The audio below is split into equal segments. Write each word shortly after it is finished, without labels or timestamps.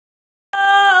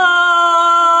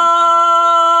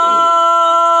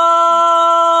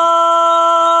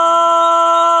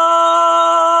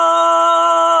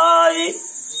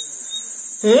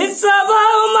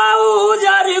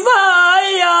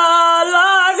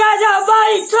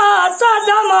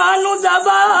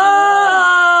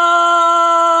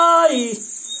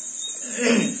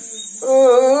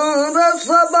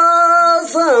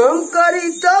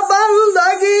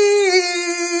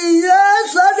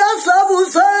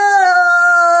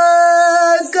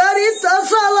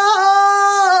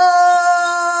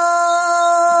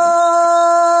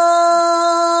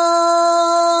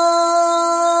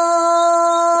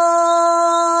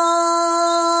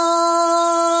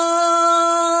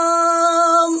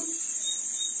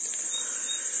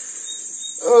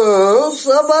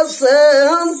सबसे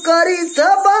हम करी थे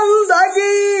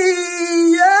बंदगी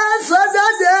ये सजा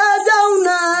दे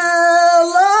जाऊना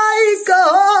लाइक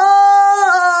हो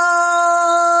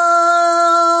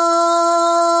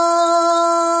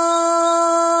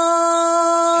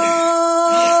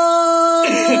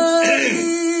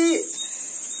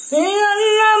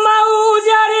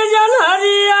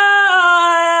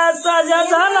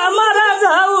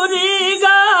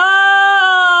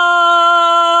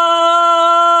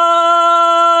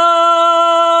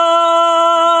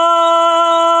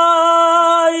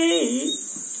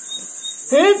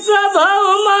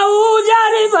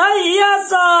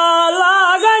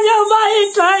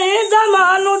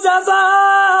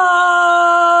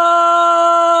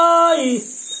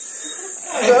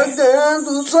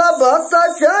भक्त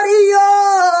चरिया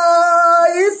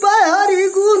हरि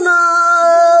गुना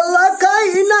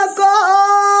लखई न को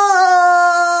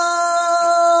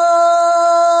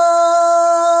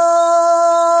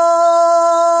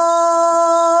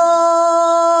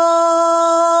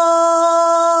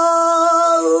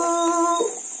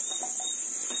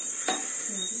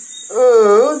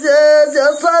जे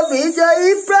जैसा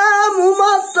विजयी प्रेम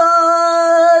मत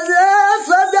जे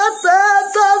सजते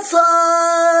तसा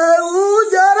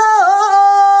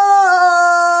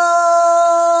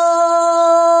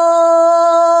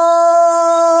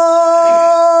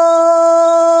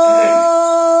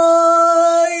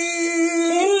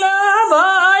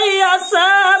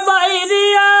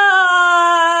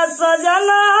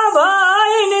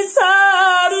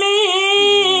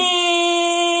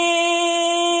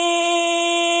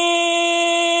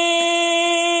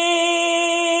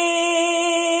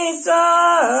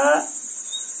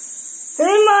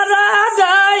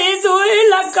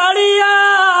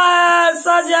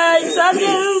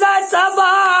जिंदा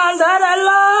बांधर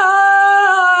ला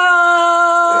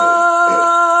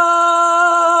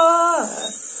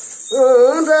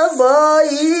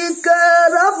भाई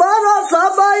कर भरोसा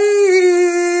भाई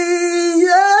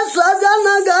ये सजन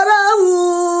गराऊ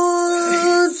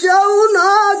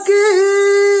चौना की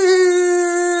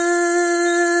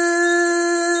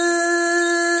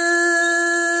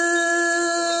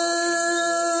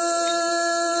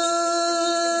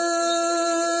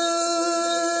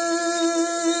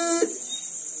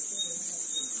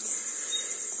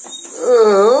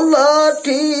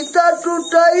लाठी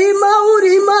टूटई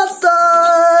मौरी माता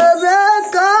रे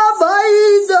का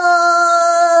भाई दा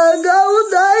गौ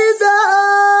दई दा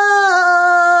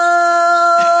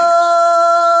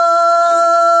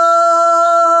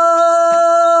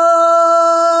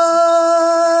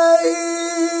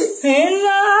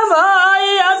हिना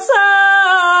भाई असा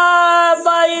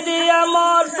भाई दिया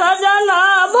मोर सजना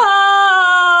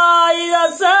भाई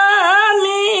असा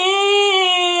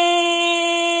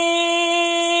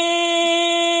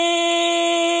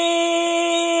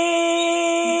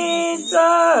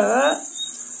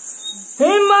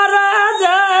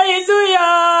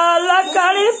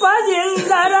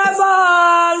जिंदर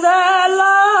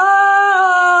बांधला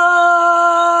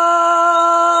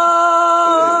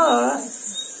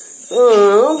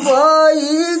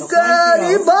भाई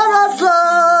करी भरोसा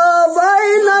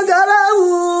भाई नगराऊ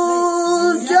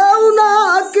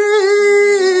जौना की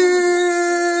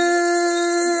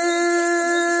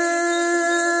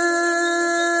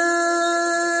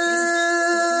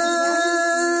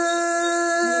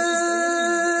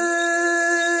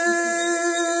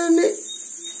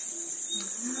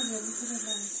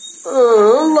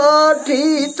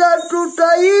लाठी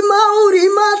टूटई मौरी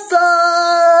माता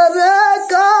रे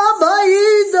का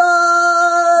भाई दा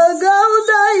गौ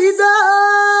दई दा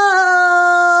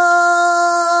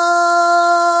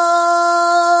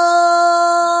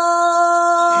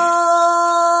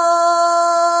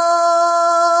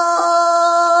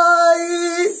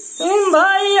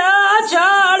भैया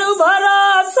झाड़ू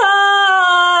भरोसा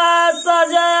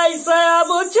सजाई से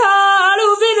अब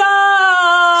झाड़ू बिरा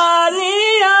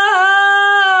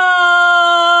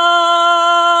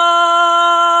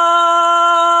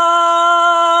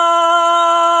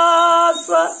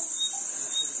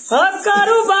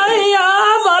करू भैया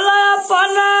भला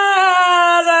अपना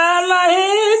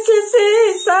नहीं किसी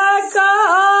से काम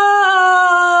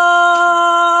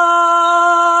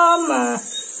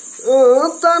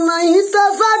तो नहीं तो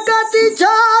सकती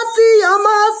छाती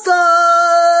मत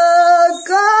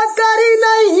का करी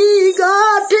नहीं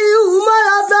गाठी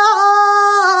उमदा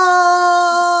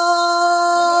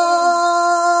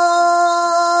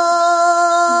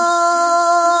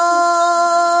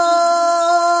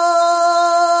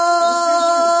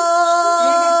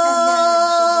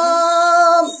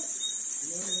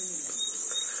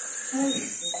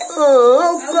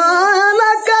कहना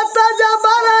कत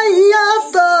जबरैया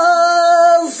तो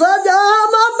सजा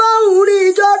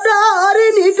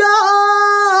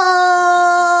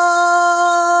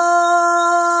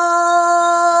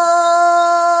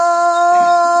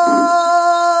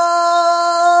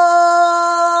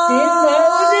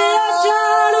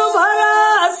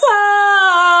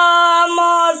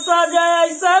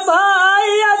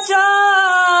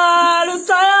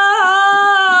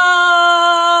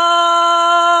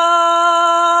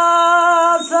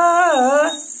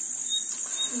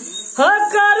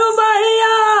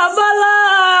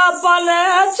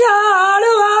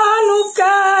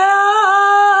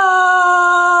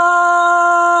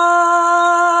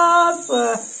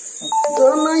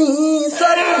तो नहीं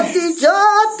सकती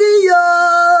छाती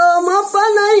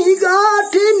मपनई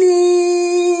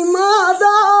गाठनी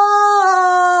मादा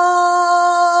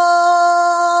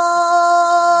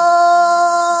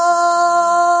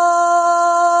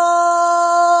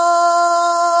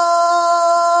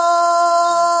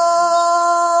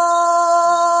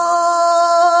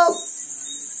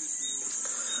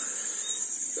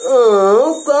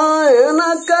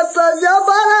कत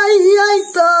जबरई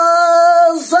तो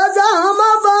सजा हम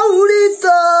बहुड़ी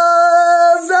तो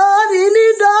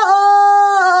दारिनी दा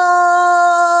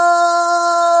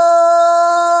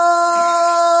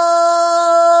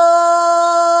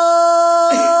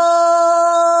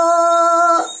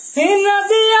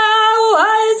नदिया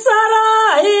है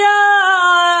सराहिया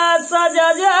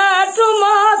सजा तुम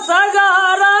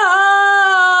सगारा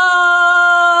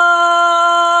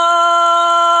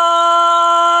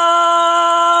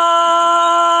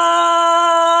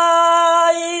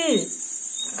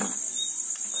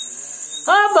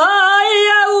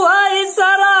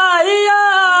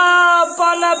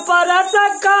परच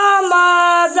काम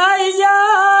दैया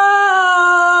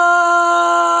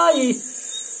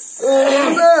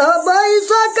भाई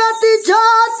सकती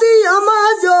छाती हम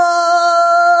जो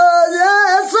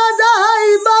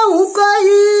सजाई बहु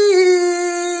कही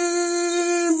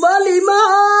बली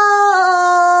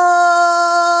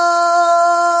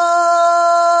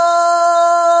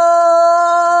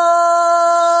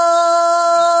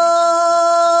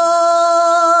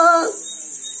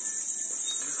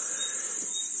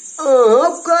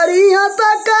करिया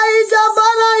तकई जब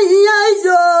नहीं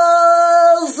जो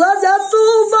सजा तू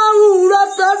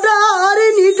बहुरत डार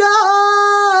निगा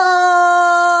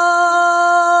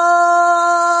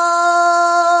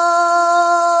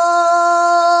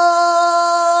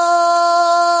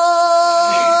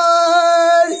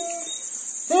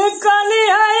कली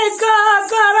है का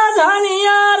कर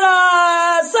धनिया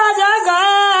सजा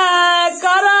गए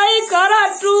कराई करा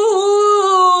तू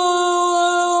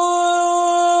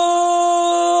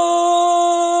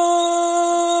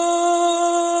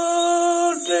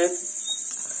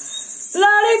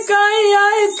लड़कई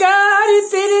आई कारी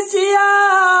प्रीतिया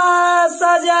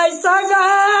सजाई सगा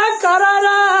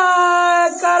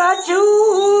करा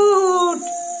छूट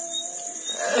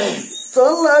तो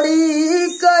लड़ी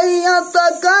कई तो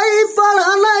कई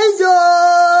पढ़ाना जो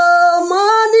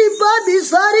मानी पदी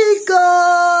सरी को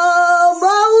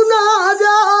बहु ना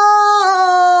जा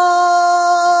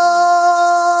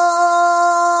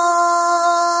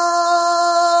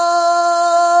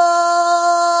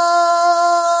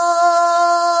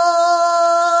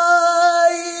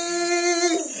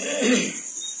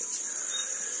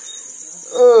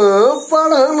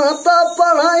पढ़ना तो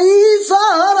पढ़ाई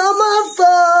सारा मत